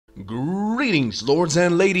Greetings, lords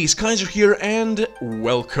and ladies, Kaiser here, and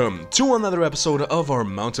welcome to another episode of our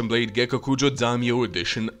Mountain Blade Gekokujo Daimyo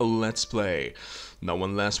Edition Let's Play. Now,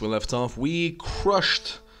 when last we left off, we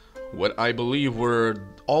crushed what I believe were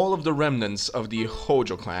all of the remnants of the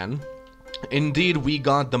Hojo clan. Indeed, we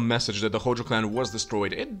got the message that the Hojo clan was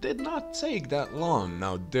destroyed. It did not take that long,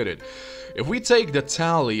 now did it? If we take the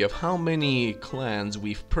tally of how many clans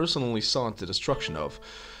we've personally sought the destruction of,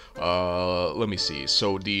 let me see.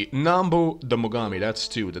 So the Nambu, the Mogami, that's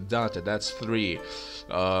 2. The Date, that's 3.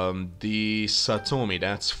 The Satomi,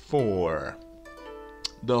 that's 4.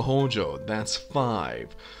 The Hojo, that's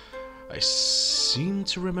 5. I seem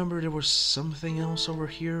to remember there was something else over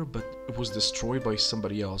here, but it was destroyed by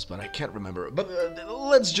somebody else, but I can't remember. But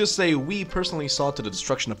let's just say we personally saw to the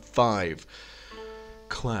destruction of 5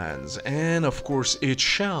 clans, and of course it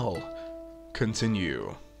shall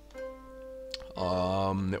continue.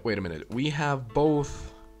 Wait a minute. We have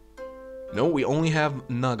both. No, we only have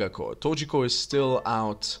Nagako. Tojiko is still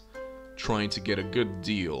out trying to get a good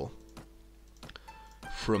deal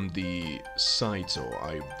from the Saito,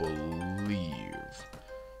 I believe.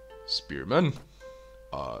 Spearman.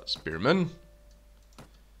 Spearman.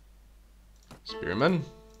 Spearman.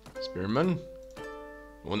 Spearman.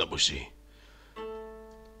 Onabushi.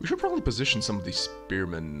 We should probably position some of these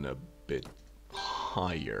spearmen a bit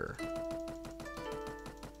higher.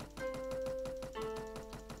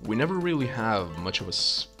 We never really have much of a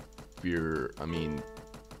spear line?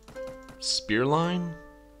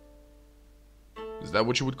 Is that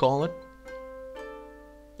what you would call it?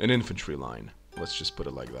 An infantry line. Let's just put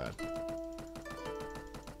it like that.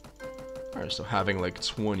 Alright, so having like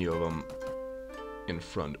 20 of them in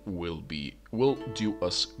front will do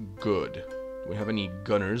us good. Do we have any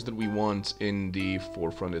gunners that we want in the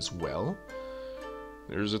forefront as well?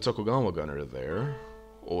 There's a Tokugawa gunner there.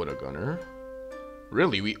 Oda gunner.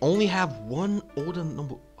 Really, we only have one Oda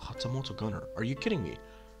Hatamoto gunner. Are you kidding me?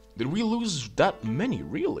 Did we lose that many,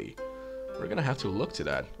 really? We're gonna have to look to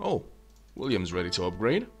that. Oh, William's ready to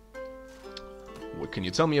upgrade. What can you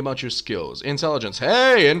tell me about your skills? Intelligence.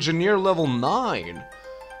 Hey, engineer level 9.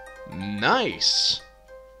 Nice.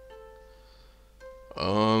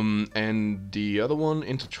 And the other one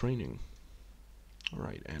into training.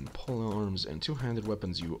 Alright, and pole arms and two-handed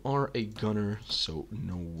weapons. You are a gunner, so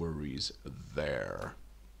no worries there.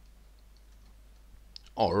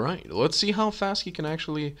 Alright, let's see how fast he can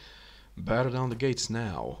actually batter down the gates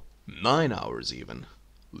now. 9 hours even.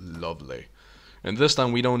 Lovely. And this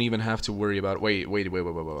time we don't even have to worry about... Wait.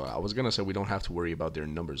 I was gonna say we don't have to worry about their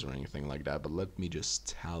numbers or anything like that, but let me just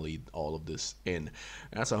tally all of this in.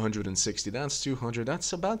 That's 160, that's 200,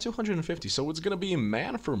 that's about 250, so it's gonna be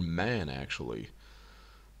man for man, actually.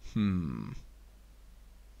 Do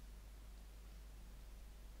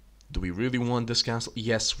we really want this castle?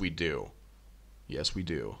 Yes, we do. Yes, we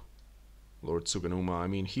do. Lord Tsuganuma, I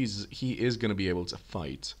mean, he is gonna be able to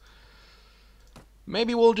fight.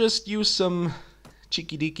 Maybe we'll just use some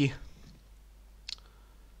cheeky-deeky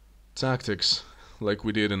tactics like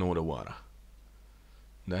we did in Odawara.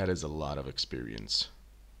 That is a lot of experience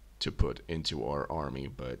to put into our army,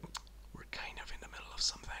 but we're kind of in the middle of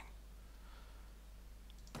something.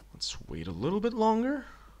 Let's wait a little bit longer.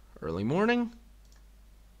 Early morning.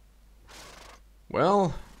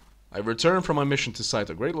 Well, I've returned from my mission to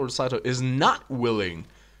Saito. Great Lord Saito is not willing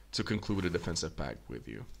to conclude a defensive pact with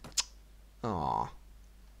you. Aw.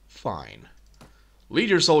 Fine.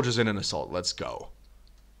 Lead your soldiers in an assault. Let's go.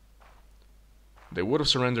 They would have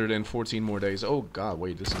surrendered in 14 more days. Oh god,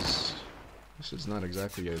 wait, this is not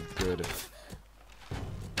exactly a good...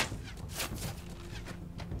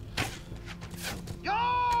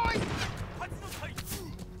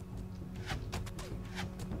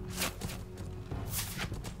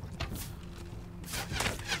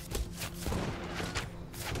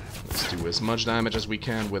 Do as much damage as we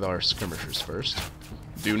can with our skirmishers first.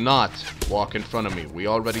 Do not walk in front of me. We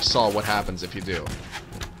already saw what happens if you do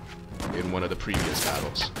in one of the previous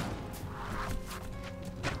battles.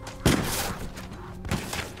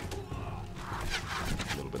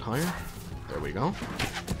 A little bit higher. There we go.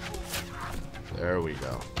 There we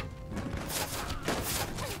go.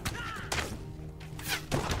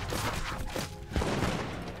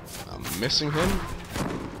 I'm missing him.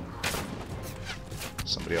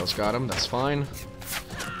 Somebody else got him, that's fine.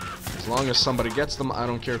 As long as somebody gets them, I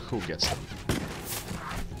don't care who gets them.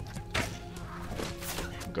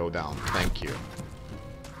 Go down, thank you.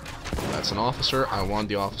 That's an officer, I want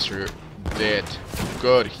the officer dead.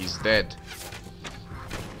 Good, he's dead.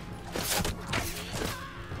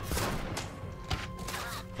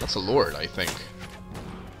 That's a lord, I think.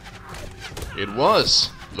 It was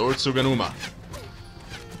Lord Tsuganuma.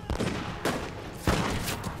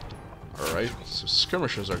 Alright, so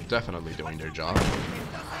skirmishers are definitely doing their job.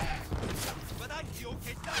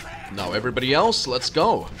 Now everybody else, let's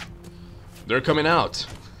go. They're coming out.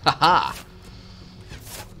 Haha.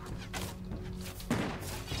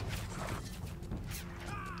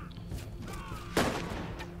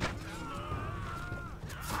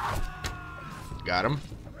 Got him.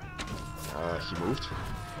 He moved.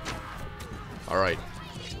 Alright.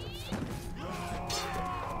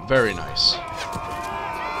 Very nice.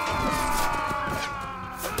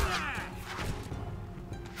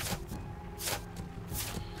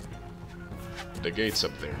 The gates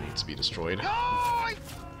up there need to be destroyed.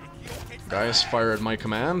 Guys, fire at my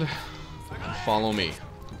command. And follow me.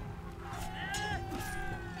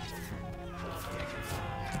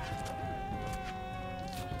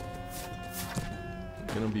 I'm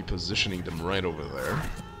gonna be positioning them right over there.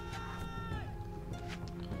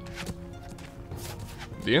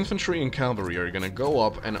 The infantry and cavalry are gonna go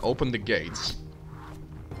up and open the gates.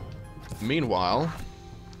 Meanwhile,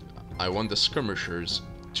 I want the skirmishers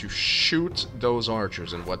to shoot those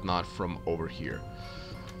archers and whatnot from over here.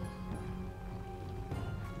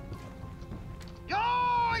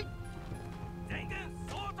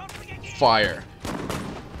 Fire!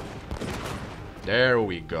 There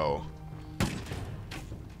we go.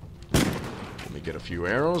 Let me get a few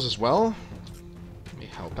arrows as well. Let me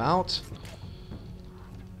help out.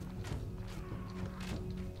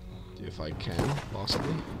 If I can,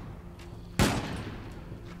 possibly. There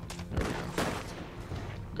we go.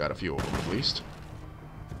 Got a few of them at least.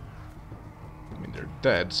 I mean, they're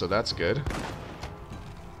dead, so that's good.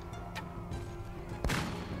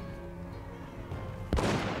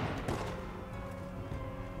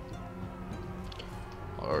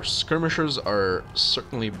 Our skirmishers are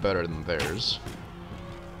certainly better than theirs.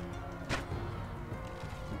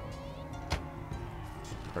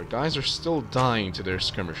 Our guys are still dying to their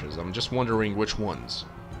skirmishers. I'm just wondering which ones.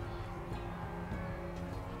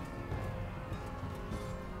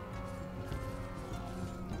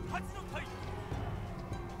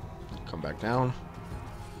 Come back down.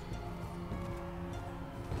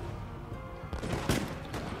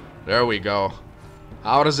 There we go.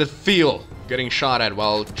 How does it feel getting shot at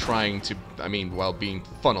while trying to, while being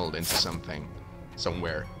funneled into something?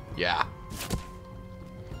 Somewhere. Yeah.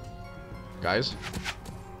 Guys?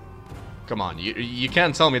 Come on, you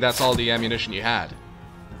can't tell me that's all the ammunition you had.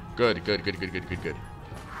 Good, good, good, good, good, good, good.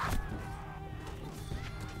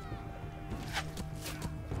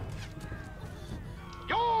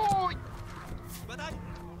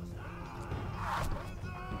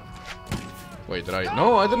 Wait, did I?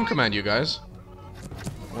 No, I didn't command you guys.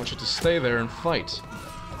 I want you to stay there and fight.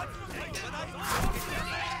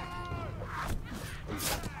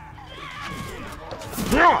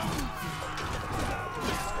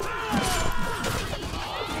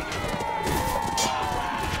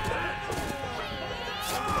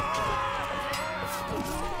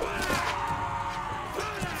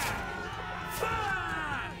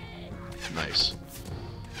 Nice.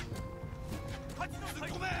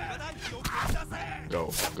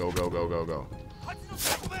 Go, go, go, go, go, go.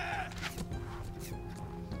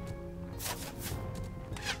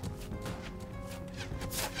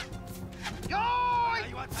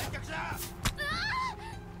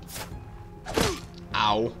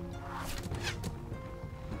 Ow.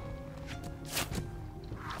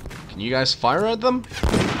 Can you guys fire at them?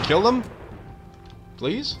 Kill them?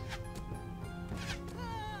 Please?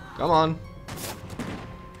 Come on.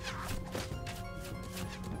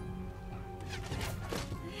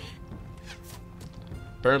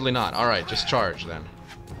 Apparently not. Alright, just charge then.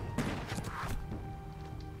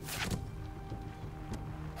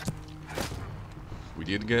 We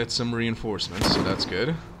did get some reinforcements, so that's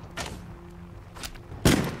good.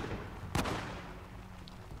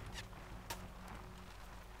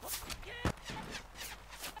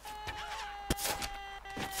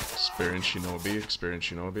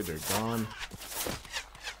 Experienced Shinobi, they're gone.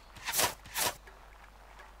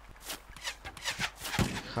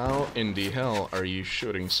 How in the hell are you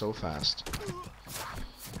shooting so fast?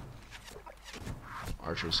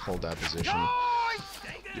 Archers, hold that position.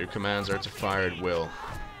 Your commands are to fire at will.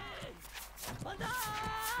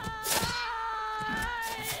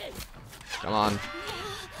 Come on.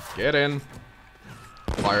 Get in.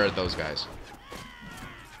 Fire at those guys.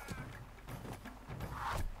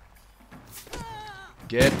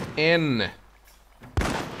 Get in.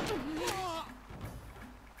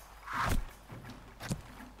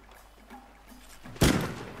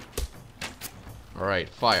 Alright,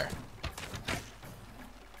 fire.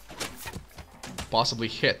 Possibly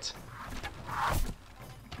hit.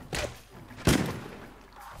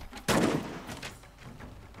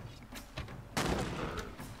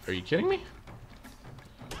 Are you kidding me?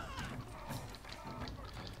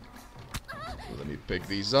 Let me pick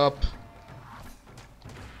these up.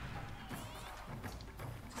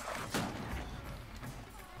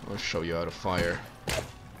 I'll show you how to fire.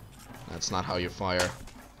 That's not how you fire.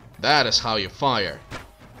 That is how you fire.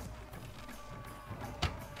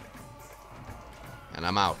 And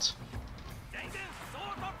I'm out.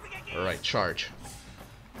 Alright, charge.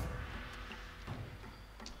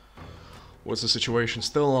 What's the situation?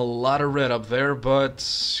 Still a lot of red up there,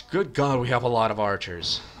 but good God, we have a lot of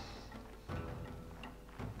archers.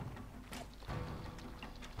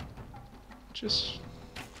 Just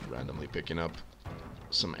randomly picking up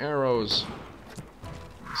some arrows.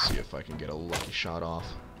 Let's see if I can get a lucky shot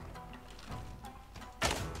off.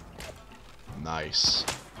 Nice.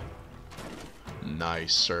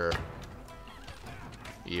 Nicer.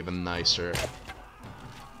 Even nicer.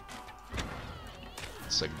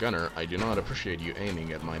 As a gunner, I do not appreciate you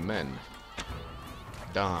aiming at my men.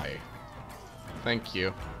 Die. Thank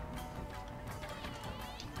you.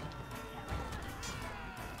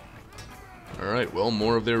 Alright, well,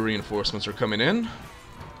 more of their reinforcements are coming in.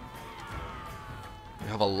 We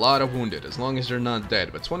have a lot of wounded, as long as they're not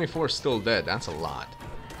dead. But 24 is still dead, that's a lot.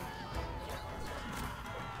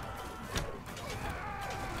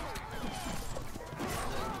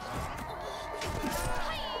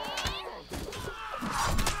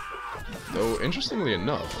 Though, interestingly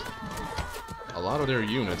enough, a lot of their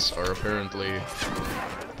units are apparently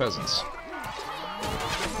peasants.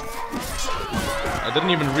 I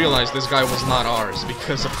didn't even realize this guy was not ours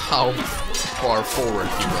because of how far forward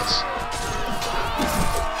he was.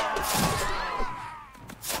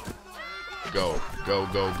 Go, go,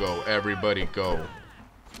 go, go. Everybody go.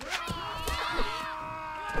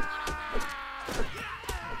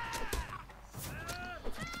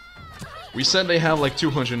 We said they have like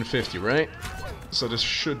 250, right? So this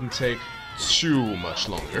shouldn't take too much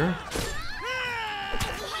longer.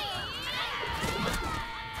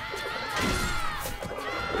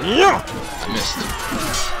 Yeah! I missed.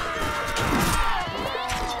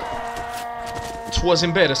 It was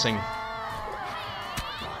embarrassing.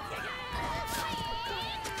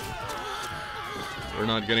 We're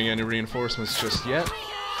not getting any reinforcements just yet.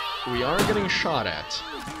 We are getting shot at.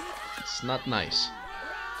 It's not nice.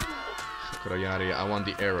 Kuroyari, I want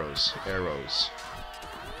the arrows. Arrows.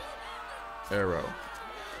 Arrow.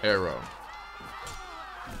 Arrow.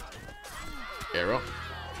 Arrow.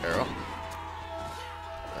 Arrow.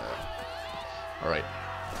 Alright.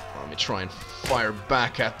 Let me try and fire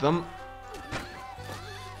back at them.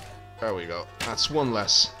 There we go. That's one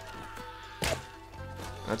less.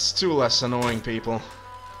 That's two less annoying people.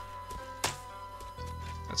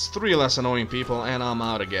 That's three less annoying people, and I'm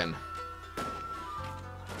out again.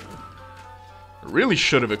 I really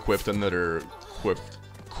should have equipped another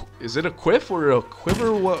is it a quiff or a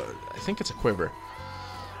quiver? What? I think it's a quiver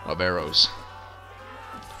of arrows.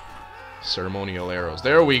 Ceremonial arrows.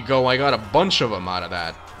 There we go. I got a bunch of them out of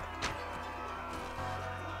that.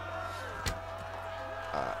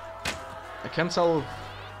 I can't tell.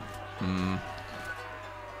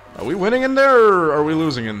 Are we winning in there or are we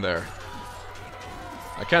losing in there?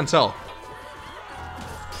 I can't tell.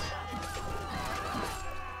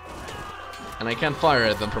 And I can't fire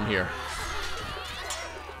at them from here.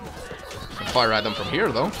 I can fire at them from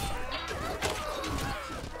here, though.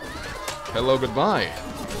 Hello, goodbye.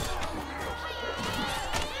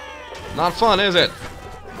 Not fun, is it?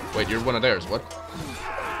 Wait, you're one of theirs, what?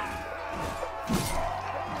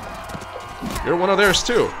 You're one of theirs,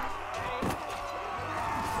 too.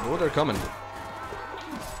 Oh, they're coming.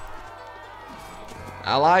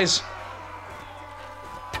 Allies?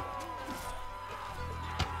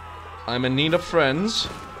 I'm in need of friends.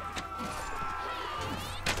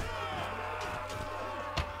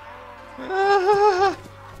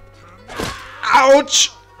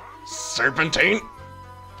 Ouch! Serpentine!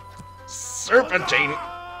 Serpentine!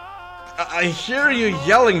 I hear you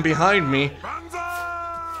yelling behind me.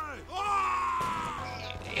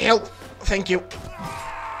 Help! Thank you.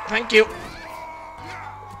 Thank you.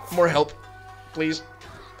 More help, please.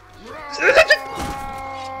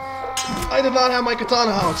 I did not have my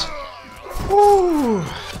katana out. Whew.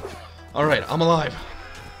 Alright, I'm alive.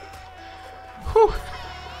 Whew.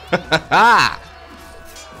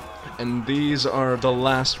 And these are the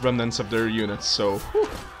last remnants of their units, so... Whew.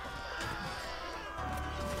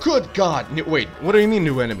 Good God! Wait, what do you mean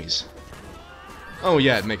new enemies? Oh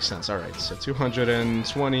yeah, it makes sense. Alright, so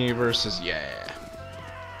 220 versus... Yeah.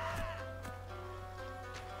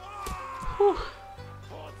 Whew.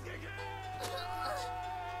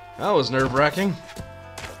 That was nerve-wracking.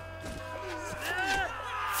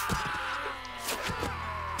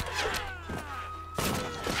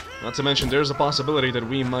 Not to mention, there's a possibility that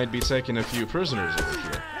we might be taking a few prisoners over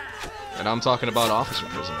here. And I'm talking about officer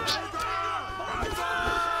prisoners.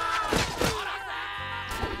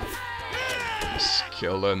 Just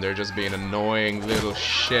kill them, they're just being annoying little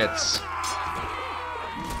shits.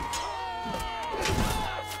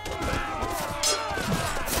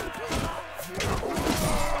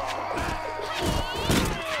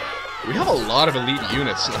 We have a lot of elite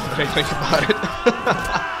units now that I think about it.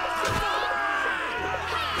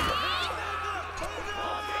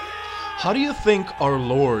 How do you think our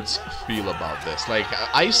lords feel about this? Like,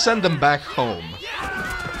 I send them back home.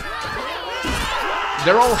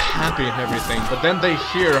 They're all happy and everything, but then they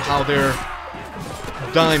hear how their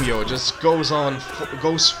Daimyo just goes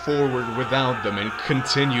forward without them and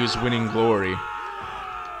continues winning glory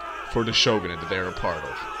for the shogunate that they're a part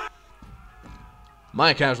of.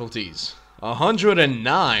 My casualties,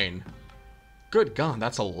 109. Good God,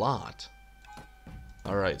 that's a lot.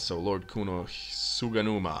 Alright, so Lord Kuno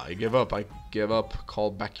Suganuma, I give up, call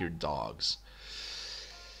back your dogs.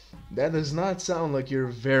 That does not sound like you're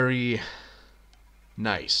very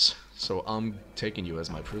nice, so I'm taking you as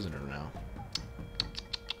my prisoner now.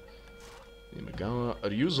 Imagawa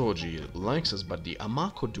Ryuzoji likes us, but the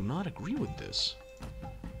Amako do not agree with this.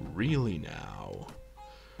 Really now?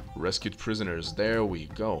 Rescued prisoners, there we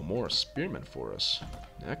go, more spearmen for us.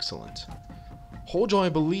 Excellent. Hojo, I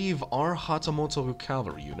believe, are Hatamoto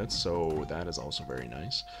cavalry units, so that is also very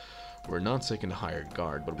nice. We're not taking the hired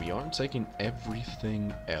guard, but we are taking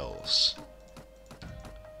everything else.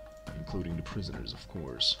 Including the prisoners, of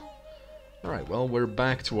course. Alright, well, we're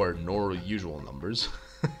back to our usual numbers,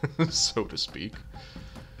 so to speak.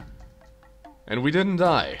 And we didn't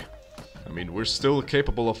die. I mean, we're still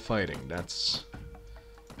capable of fighting. That's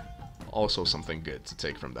also something good to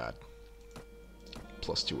take from that.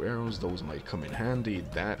 +2 arrows, those might come in handy.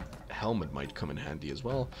 That helmet might come in handy as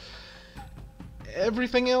well.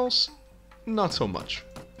 Everything else, not so much.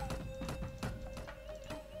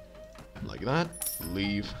 Like that,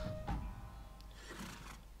 leave.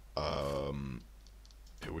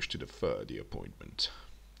 I wish to defer the appointment.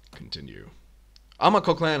 Continue.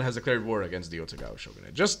 Amako clan has declared war against the Ottogawa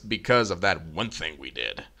Shogunate, just because of that one thing we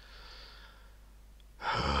did.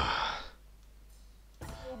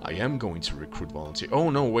 I am going to recruit volunteers. Oh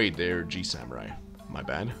no, wait, they're G-Samurai. My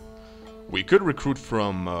bad. We could recruit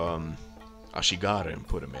from Ashigara and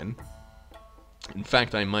put him in. In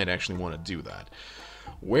fact, I might actually want to do that.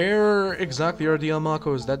 Where exactly are the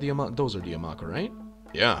Amako? Is that the Amako? Those are the Amako, right?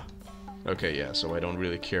 Yeah. Okay, yeah, so I don't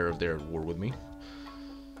really care if they're at war with me.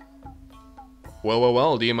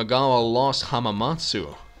 Well, the Imagawa lost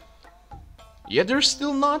Hamamatsu. Yet they're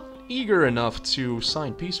still not eager enough to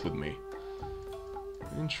sign peace with me.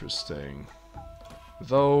 Interesting.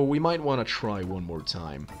 Though, we might want to try one more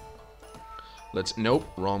time. Let's... Nope,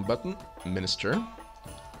 wrong button. Minister.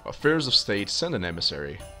 Affairs of State, send an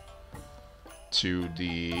emissary to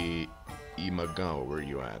the Imagawa. Where are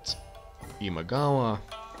you at? Imagawa.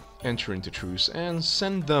 Enter into truce and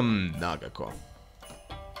send them Nagako.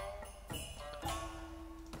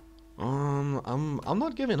 I'm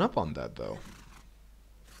not giving up on that, though.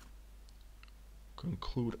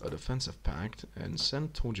 Conclude a defensive pact and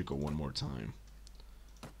send Tojiko one more time.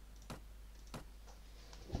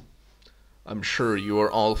 I'm sure you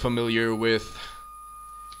are all familiar with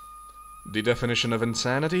the definition of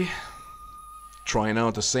insanity. Trying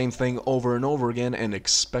out the same thing over and over again and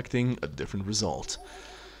expecting a different result.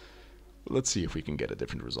 Let's see if we can get a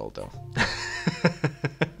different result, though.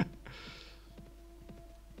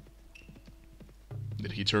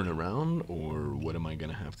 Did he turn around, or what am I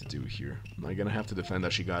gonna have to do here? Am I gonna have to defend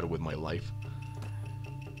Ashigata with my life?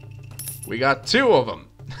 We got 2 of them!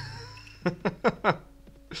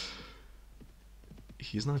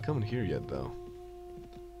 He's not coming here yet, though.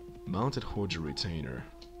 Mounted Hojo retainer.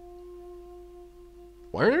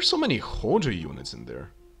 Why are there so many Hojo units in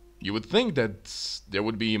there? You would think that there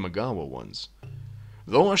would be Imagawa ones.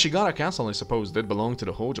 Though Ashigata Castle, I suppose, did belong to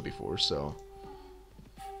the Hojo before, so...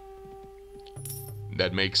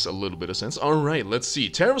 that makes a little bit of sense. Alright, let's see.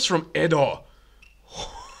 Tariffs from Edo.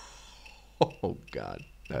 Oh god,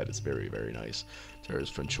 that is very, very nice. Tariffs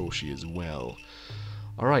from Choshi as well.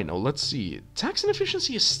 Alright, now let's see. Tax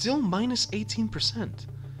inefficiency is still minus 18%.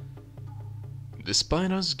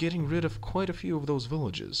 Despite us getting rid of quite a few of those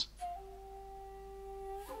villages.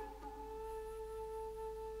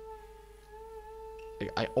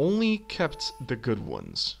 I only kept the good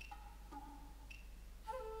ones.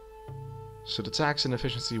 So the tax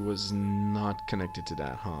inefficiency was not connected to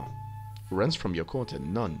that, huh? Rents from Yokote,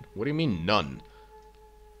 none. What do you mean, none?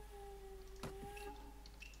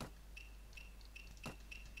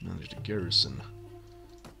 Manage the garrison.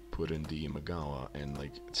 put in the Imagawa and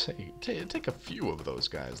like take a few of those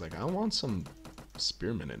guys. Like I want some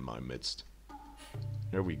spearmen in my midst.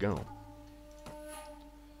 There we go.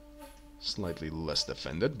 Slightly less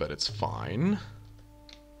defended, but it's fine.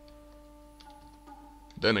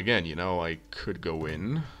 Then again, you know, I could go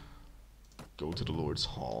to the Lord's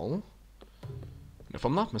Hall. And if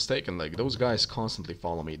I'm not mistaken, like, those guys constantly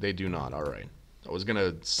follow me. They do not, alright. I was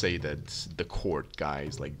gonna say that the court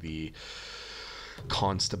guys, like the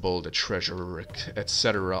constable, the treasurer,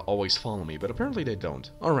 etc., always follow me, but apparently they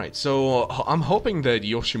don't. Alright, so I'm hoping that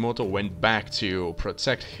Yoshimoto went back to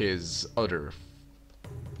protect his other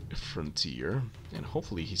frontier, and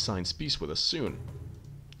hopefully he signs peace with us soon.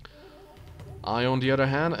 I, on the other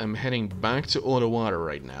hand, am heading back to Ottogawa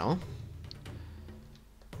right now.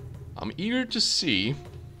 I'm eager to see...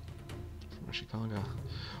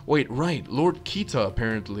 Wait, right, Lord Kita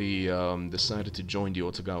apparently decided to join the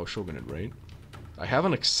Ottogawa Shogunate, right? I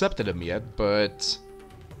haven't accepted him yet, but...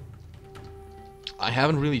 I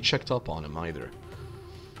haven't really checked up on him either.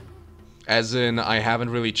 As in, I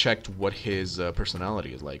haven't really checked what his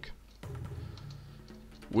personality is like.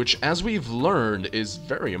 Which, as we've learned, is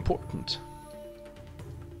very important.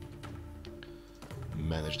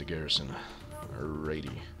 Manage the garrison.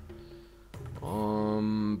 Alrighty.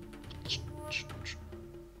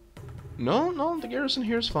 No, the garrison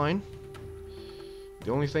here is fine.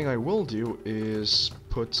 The only thing I will do is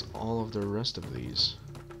put all of the rest of these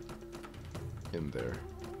in there.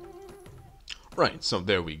 Right, so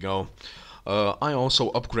there we go. I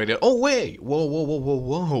also upgraded... Oh, wait!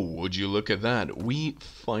 Whoa. Would you look at that? We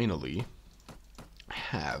finally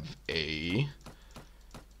have a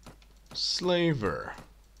slaver.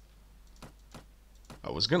 I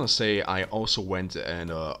was gonna say I also went and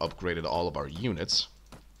upgraded all of our units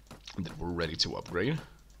that were ready to upgrade.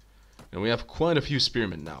 And we have quite a few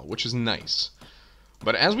spearmen now, which is nice.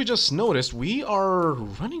 But as we just noticed, we are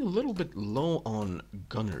running a little bit low on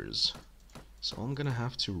gunners. So I'm gonna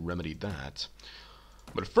have to remedy that.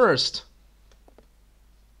 But first...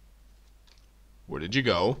 Where did you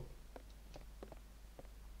go?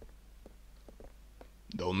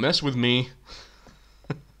 Don't mess with me.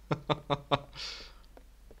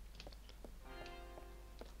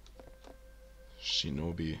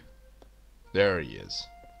 Shinobi. There he is.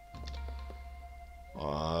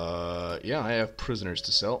 Yeah, I have prisoners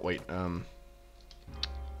to sell. Wait, I want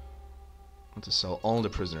to sell all the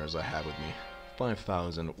prisoners I have with me.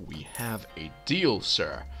 5,000. We have a deal,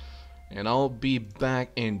 sir. And I'll be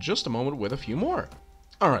back in just a moment with a few more.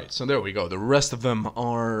 Alright, so there we go. The rest of them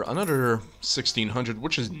are another 1,600,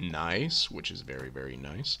 which is nice. Which is very, very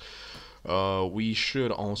nice. We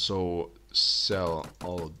should also sell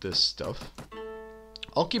all of this stuff.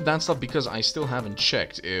 I'll keep that stuff because I still haven't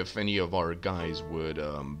checked if any of our guys would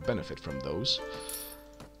benefit from those.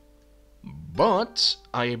 But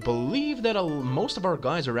I believe that most of our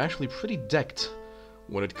guys are actually pretty decked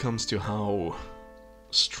when it comes to how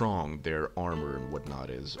strong their armor and whatnot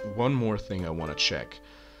is. One more thing I want to check.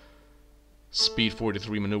 Speed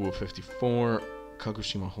 43, maneuver 54,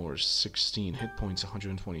 Kagoshima horse 16, hit points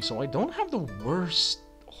 120. So I don't have the worst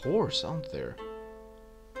horse out there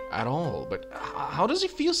at all, but how does he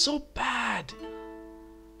feel so bad?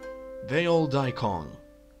 They all die Kong.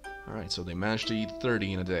 Alright, so they managed to eat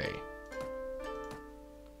 30 in a day.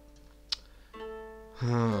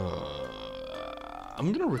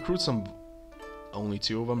 I'm gonna recruit some... Only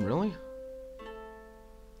 2 of them, really?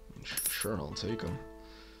 Sure, I'll take them.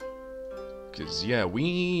 Because, yeah,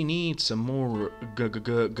 we need some more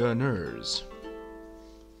gunners.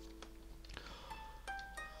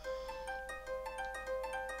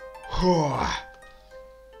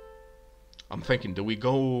 I'm thinking, do we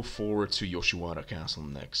go forward to Yoshiwara Castle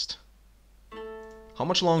next? How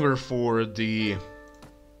much longer for the...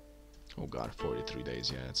 Oh god, 43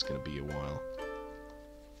 days, yeah, it's gonna be a while.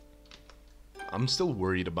 I'm still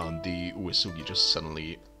worried about the Uesugi just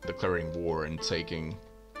suddenly declaring war and taking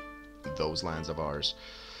those lands of ours.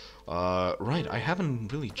 Right, I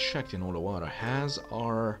haven't really checked in Ottogawa. Has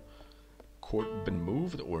our court been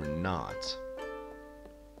moved or not?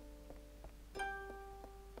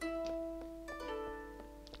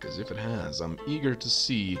 Because if it has, I'm eager to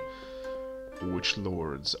see which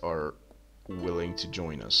lords are willing to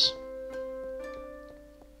join us.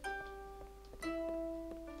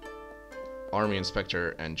 Army Inspector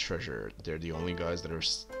and Treasurer, they're the only guys that are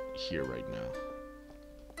here right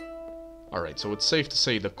now. Alright, so it's safe to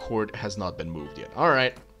say the court has not been moved yet.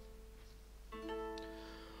 Alright.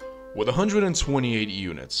 With 128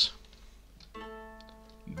 units.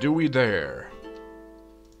 Do we dare?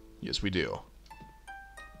 Yes, we do.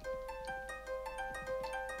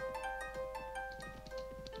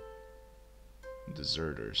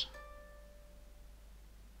 Deserters.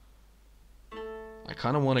 I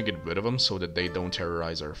kind of want to get rid of them so that they don't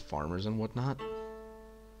terrorize our farmers and whatnot.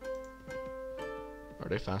 Are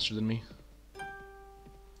they faster than me?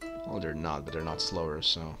 Well, they're not, but they're not slower,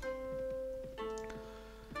 so...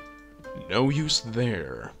 no use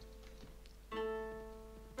there.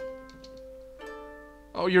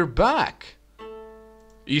 Oh, you're back!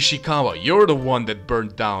 Ishikawa, you're the one that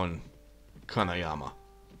burned down Kanayama.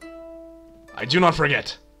 I do not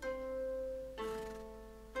forget!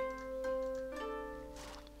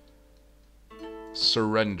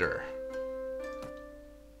 Surrender.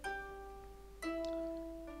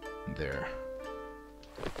 There.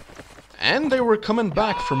 And they were coming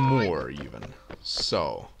back for more, even.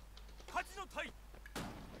 So...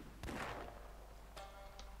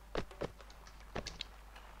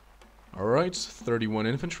 alright, 31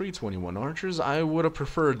 infantry, 21 archers. I would have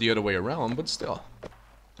preferred the other way around, but still.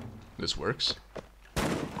 This works.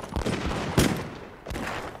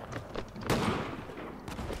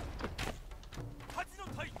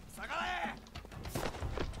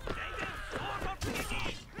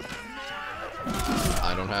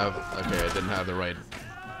 I don't have... okay, I didn't have the right...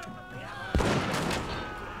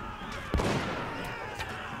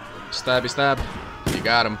 stabby stab. You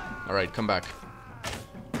got him. Alright, come back.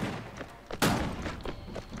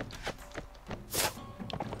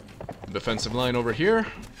 Defensive line over here.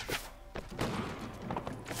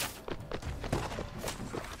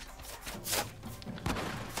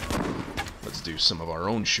 Let's do some of our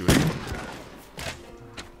own shooting.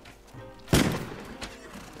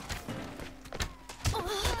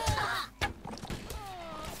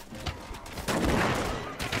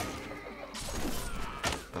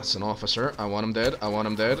 That's an officer. I want him dead. I want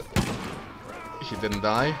him dead. He didn't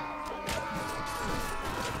die.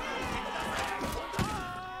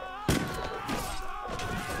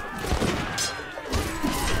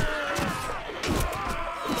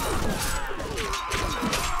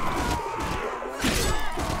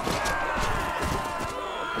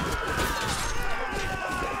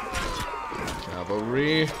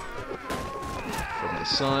 Cavalry. From the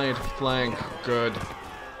side. Flank. Good.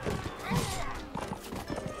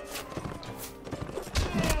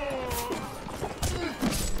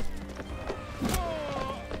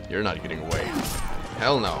 You're not getting away.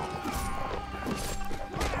 Hell no.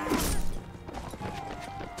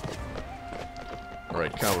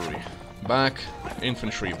 Alright, cavalry. Back.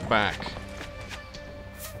 Infantry, back.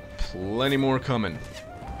 Plenty more coming.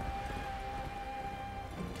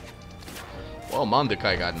 Well,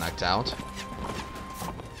 Mandekai got knocked out.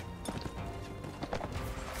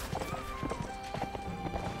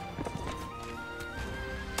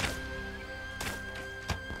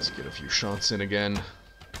 Let's get a few shots in again.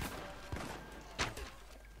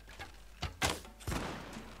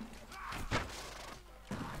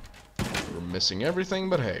 Missing everything,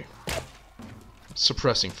 but hey.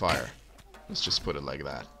 Suppressing fire. Let's just put it like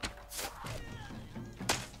that.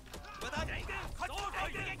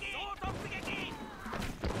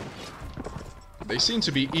 They seem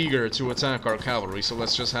to be eager to attack our cavalry, so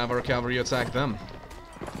let's just have our cavalry attack them.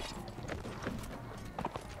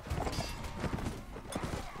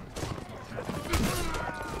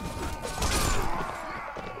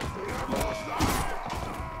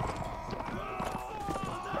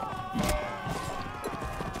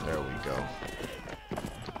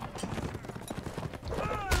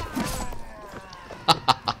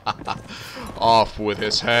 Off with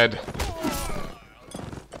his head.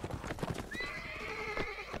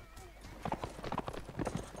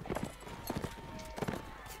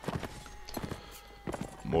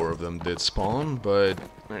 More of them did spawn, but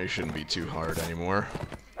they shouldn't be too hard anymore.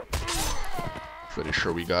 Pretty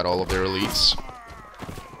sure we got all of their elites.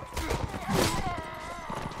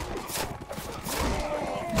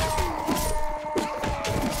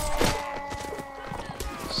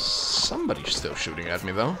 Somebody's still shooting at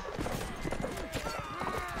me, though.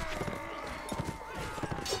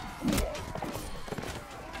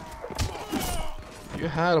 You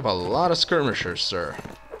have a lot of skirmishers, sir.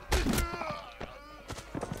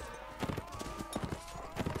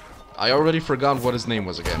 I already forgot what his name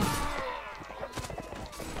was again.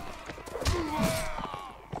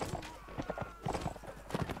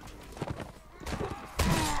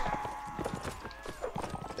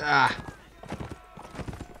 Ah.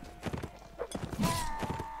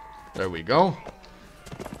 There we go.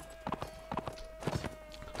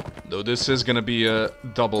 Though this is gonna be a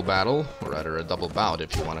double battle, or rather a double bout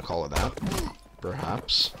if you want to call it that.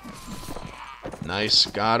 Perhaps. Nice,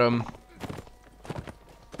 got him.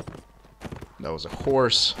 That was a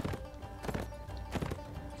horse.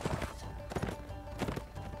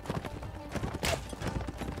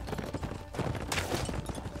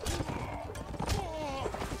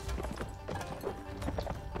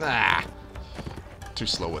 Ah! Too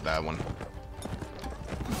slow with that one.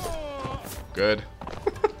 Good.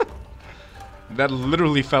 That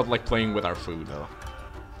literally felt like playing with our food, though.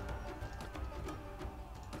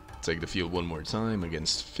 Take the field one more time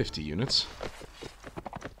against 50 units.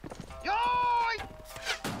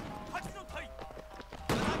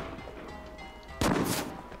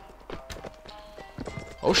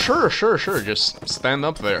 Oh, sure, sure, sure. Just stand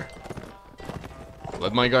up there.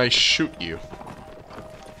 Let my guy shoot you.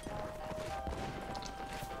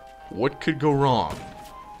 What could go wrong?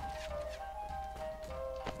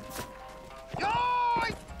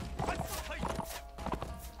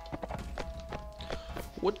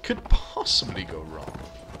 What could possibly go wrong?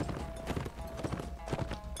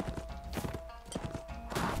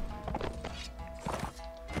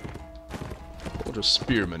 Hojo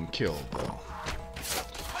spearman killed, though.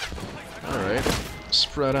 Alright,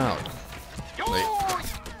 spread out.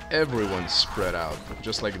 Everyone spread out,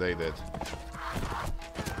 just like they did.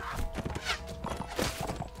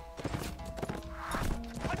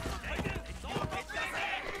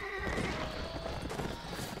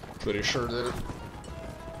 Pretty sure that...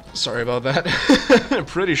 Sorry about that. I'm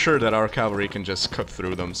pretty sure that our cavalry can just cut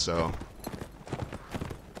through them, so...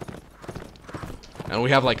 And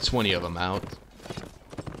we have like 20 of them out.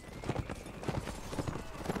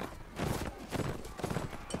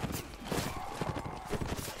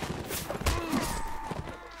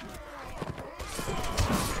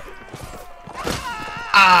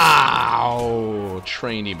 Ow!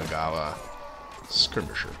 Train Imagawa.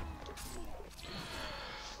 Skirmisher.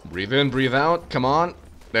 Breathe in, breathe out. Come on.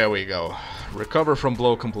 There we go. Recover from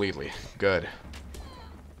blow completely. Good.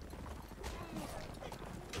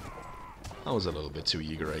 I was a little bit too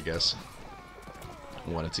eager, I guess.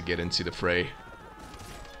 Wanted to get into the fray.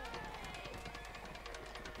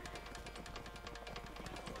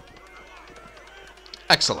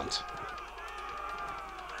 Excellent.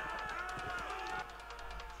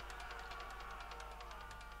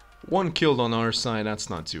 One killed on our side, that's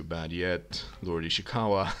not too bad yet. Lord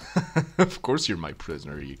Ishikawa. Of course you're my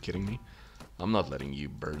prisoner, are you kidding me? I'm not letting you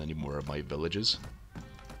burn any more of my villages.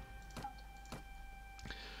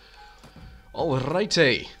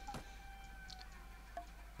 Alrighty.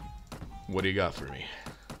 What do you got for me?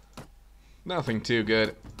 Nothing too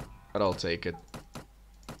good, but I'll take it.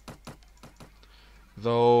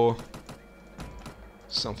 Though,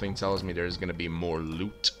 something tells me there's gonna be more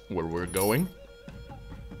loot where we're going.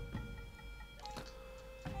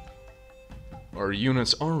 Our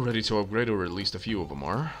units are ready to upgrade, or at least a few of them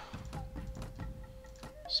are.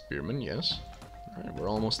 Spearmen, yes. Alright, we're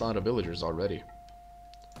almost out of villagers already.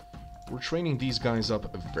 We're training these guys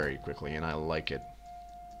up very quickly, and I like it.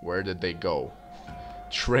 Where did they go?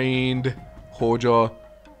 Trained Hojo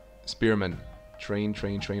Spearmen. Train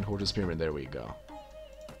Hojo Spearmen. There we go.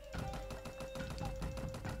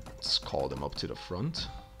 Let's call them up to the front.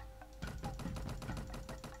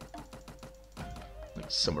 Like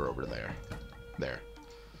somewhere over there. There.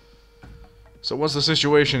 So what's the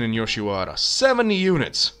situation in Yoshiwara? 70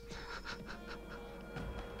 units!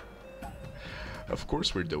 Of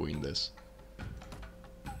course we're doing this.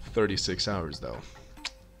 36 hours though.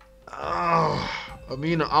 I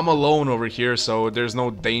mean, I'm alone over here, so there's no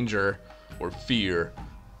danger or fear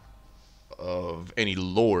of any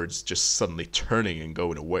lords just suddenly turning and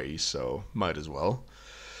going away, so might as well.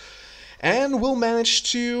 And we'll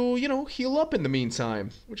manage to, you know, heal up in the meantime,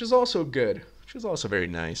 which is also good. Which is also very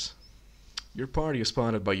nice. Your party is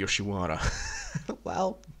spotted by Yoshiwara.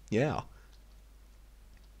 Well, yeah.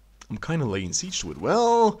 I'm kind of laying siege to it.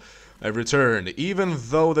 Well, I've returned. Even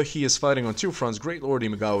though that he is fighting on two fronts, Great Lord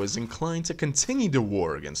Imagawa is inclined to continue the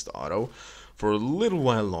war against Otto for a little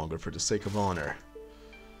while longer for the sake of honor.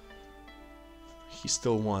 He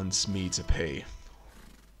still wants me to pay.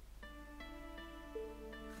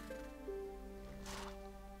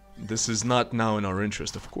 This is not now in our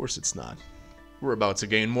interest. Of course it's not. We're about to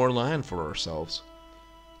gain more land for ourselves.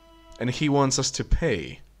 And he wants us to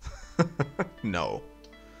pay. No.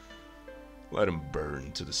 Let him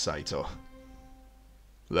burn to the Saito.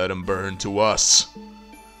 Let him burn to us.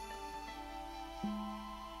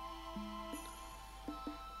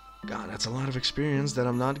 God, that's a lot of experience that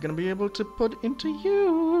I'm not gonna be able to put into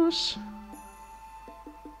use.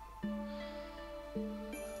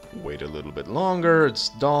 Wait a little bit longer. It's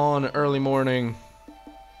dawn, early morning.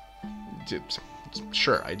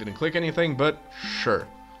 Sure, I didn't click anything, but sure.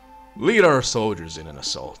 Lead our soldiers in an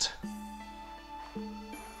assault.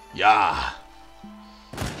 Yeah.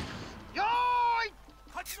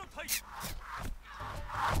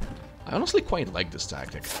 I honestly quite like this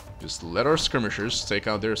tactic. Just let our skirmishers take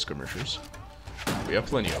out their skirmishers. We have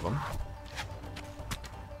plenty of them.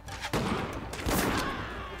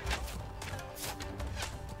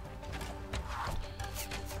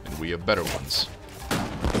 plenty of better ones.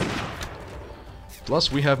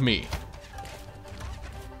 Plus, we have me,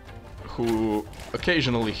 who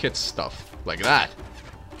occasionally hits stuff like that.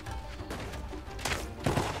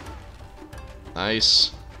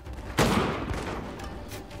 Nice.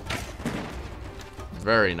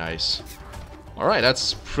 Very nice. Alright,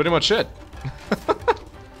 that's pretty much it.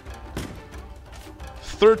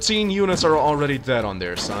 13 units are already dead on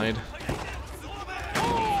their side.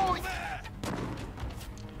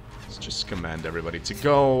 Let's just command everybody to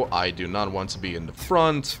go. I do not want to be in the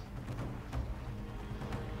front.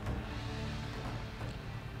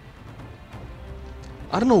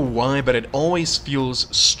 I don't know why, but it always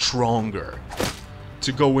feels stronger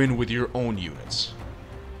to go in with your own units.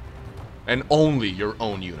 And only your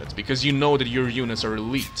own units, because you know that your units are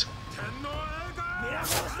elite.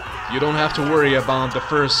 You don't have to worry about the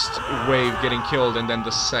first wave getting killed and then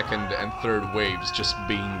the second and third waves just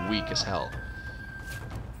being weak as hell.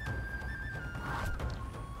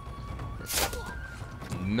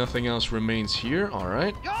 Nothing else remains here,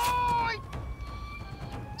 alright.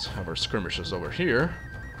 Let's have our skirmishers over here.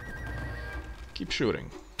 Keep shooting.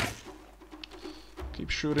 Keep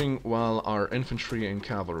shooting while our infantry and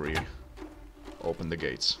cavalry open the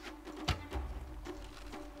gates.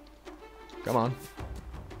 Come on.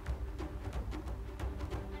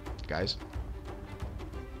 Guys.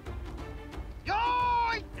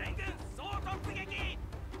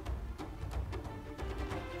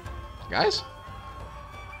 Guys?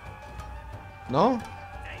 No?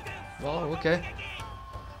 Well, okay.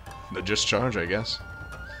 The discharge, I guess.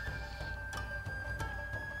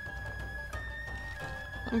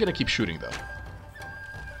 I'm gonna keep shooting, though.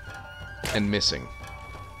 And missing.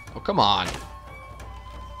 Oh, come on.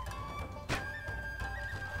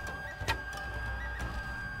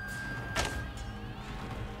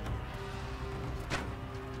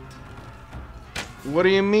 What do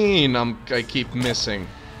you mean I keep missing?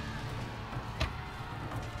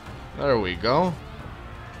 There we go.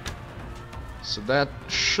 So that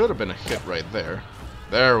should have been a hit right there.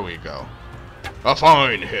 There we go. A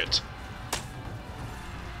fine hit.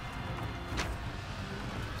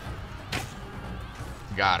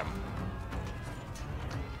 Got him.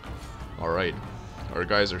 Alright. Our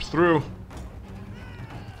guys are through.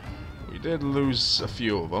 We did lose a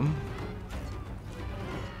few of them.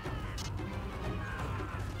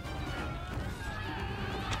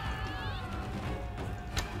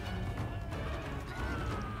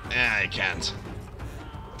 I can't.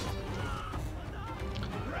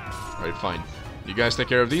 Alright, fine. You guys take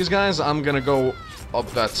care of these guys. I'm gonna go up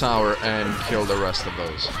that tower and kill the rest of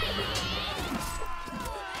those.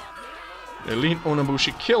 Elite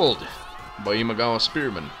Onabushi killed by Imagawa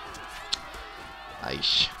spearmen.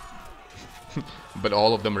 Aish. But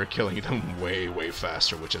all of them are killing them way, way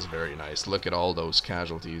faster, which is very nice. Look at all those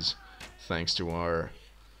casualties, thanks to our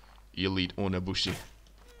Elite Onabushi.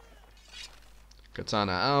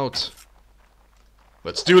 Katana out.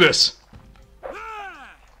 Let's do this!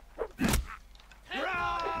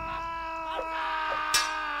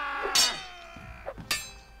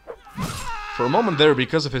 For a moment there,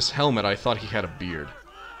 because of his helmet, I thought he had a beard.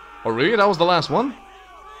 Oh really? That was the last one?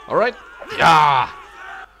 Alright. Yeah!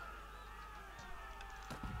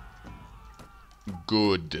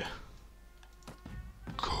 Good.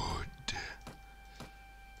 Good.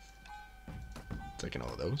 Taking all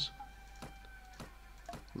of those.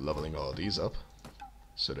 Leveling all of these up.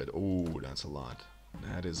 So that... oh, that's a lot.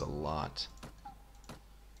 That is a lot.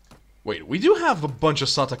 Wait, we do have a bunch of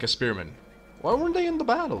Sataka spearmen. Why weren't they in the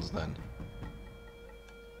battles then?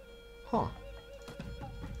 Huh.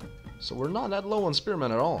 So we're not that low on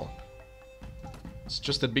spearmen at all. It's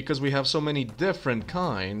just that because we have so many different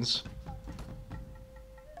kinds...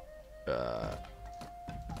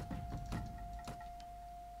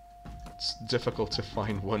 it's difficult to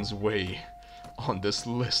find one's way on this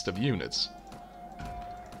list of units.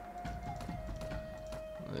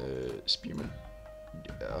 Spearman.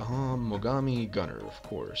 Mogami Gunner, of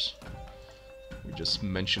course. We just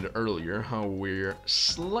mentioned earlier how we're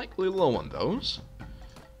slightly low on those.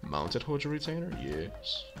 Mounted Hojo Retainer?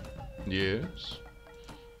 Yes. Yes.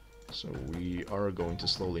 So we are going to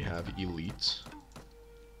slowly have elite.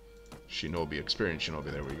 Shinobi, experienced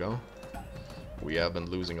Shinobi, there we go. We have been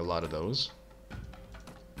losing a lot of those.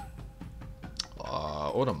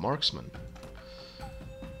 Oda Marksman.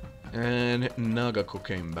 And Nagako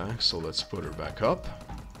came back, so let's put her back up.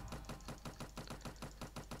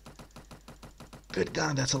 Good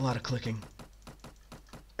God, that's a lot of clicking.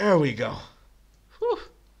 There we go. Whew.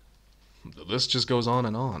 The list just goes on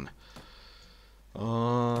and on.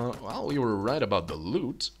 Well, we were right about the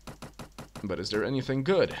loot. But is there anything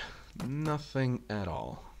good? Nothing at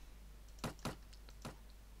all.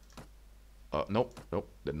 Nope, nope,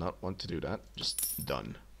 did not want to do that. Just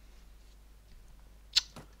done.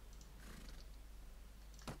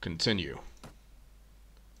 Continue.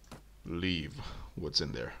 Leave. What's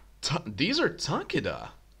in there? These are Takeda.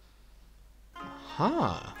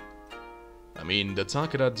 Huh. I mean, the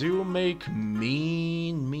Takeda do make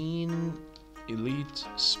mean elite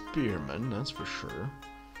spearmen, that's for sure.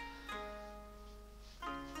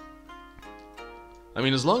 I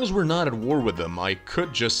mean, as long as we're not at war with them, I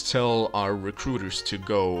could just tell our recruiters to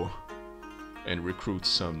go and recruit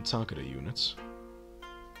some Takeda units.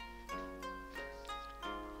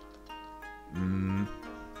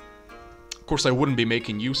 Of course, I wouldn't be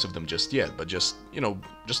making use of them just yet, but just, you know,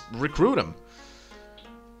 just recruit them.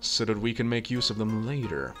 So that we can make use of them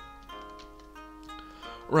later.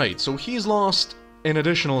 Right, so he's lost an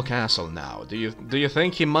additional castle now. Do you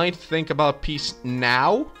think he might think about peace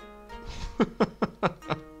now?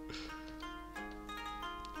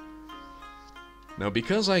 Now,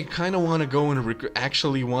 because I kind of want to go and recruit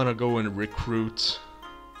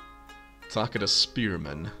Takeda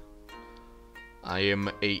spearmen, I am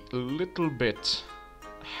a little bit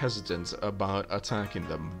hesitant about attacking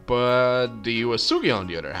them. But the Uesugi, on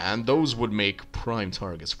the other hand, those would make prime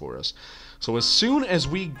targets for us. So as soon as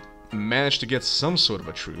we manage to get some sort of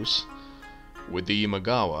a truce with the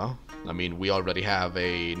Imagawa, I mean, we already have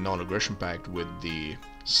a non-aggression pact with the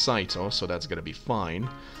Saito, so that's gonna be fine.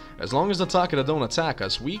 As long as the Takeda don't attack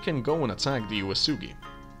us, we can go and attack the Uesugi.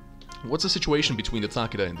 What's the situation between the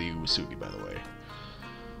Takeda and the Uesugi, by the way?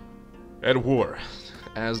 At war,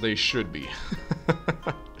 as they should be.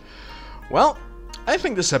 Well, I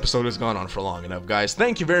think this episode has gone on for long enough, guys.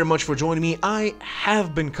 Thank you very much for joining me. I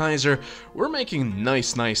have been Kaiser. We're making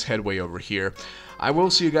nice headway over here. I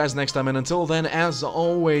will see you guys next time, and until then, as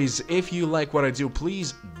always, if you like what I do,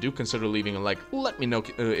 please do consider leaving a like. Let me know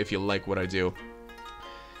if you like what I do.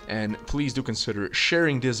 And please do consider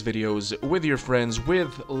sharing these videos with your friends,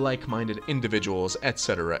 with like-minded individuals,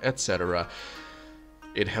 etc., etc.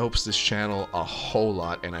 It helps this channel a whole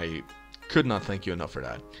lot, and I could not thank you enough for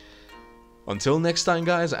that. Until next time,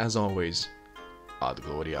 guys, as always, ad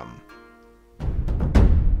gloriam.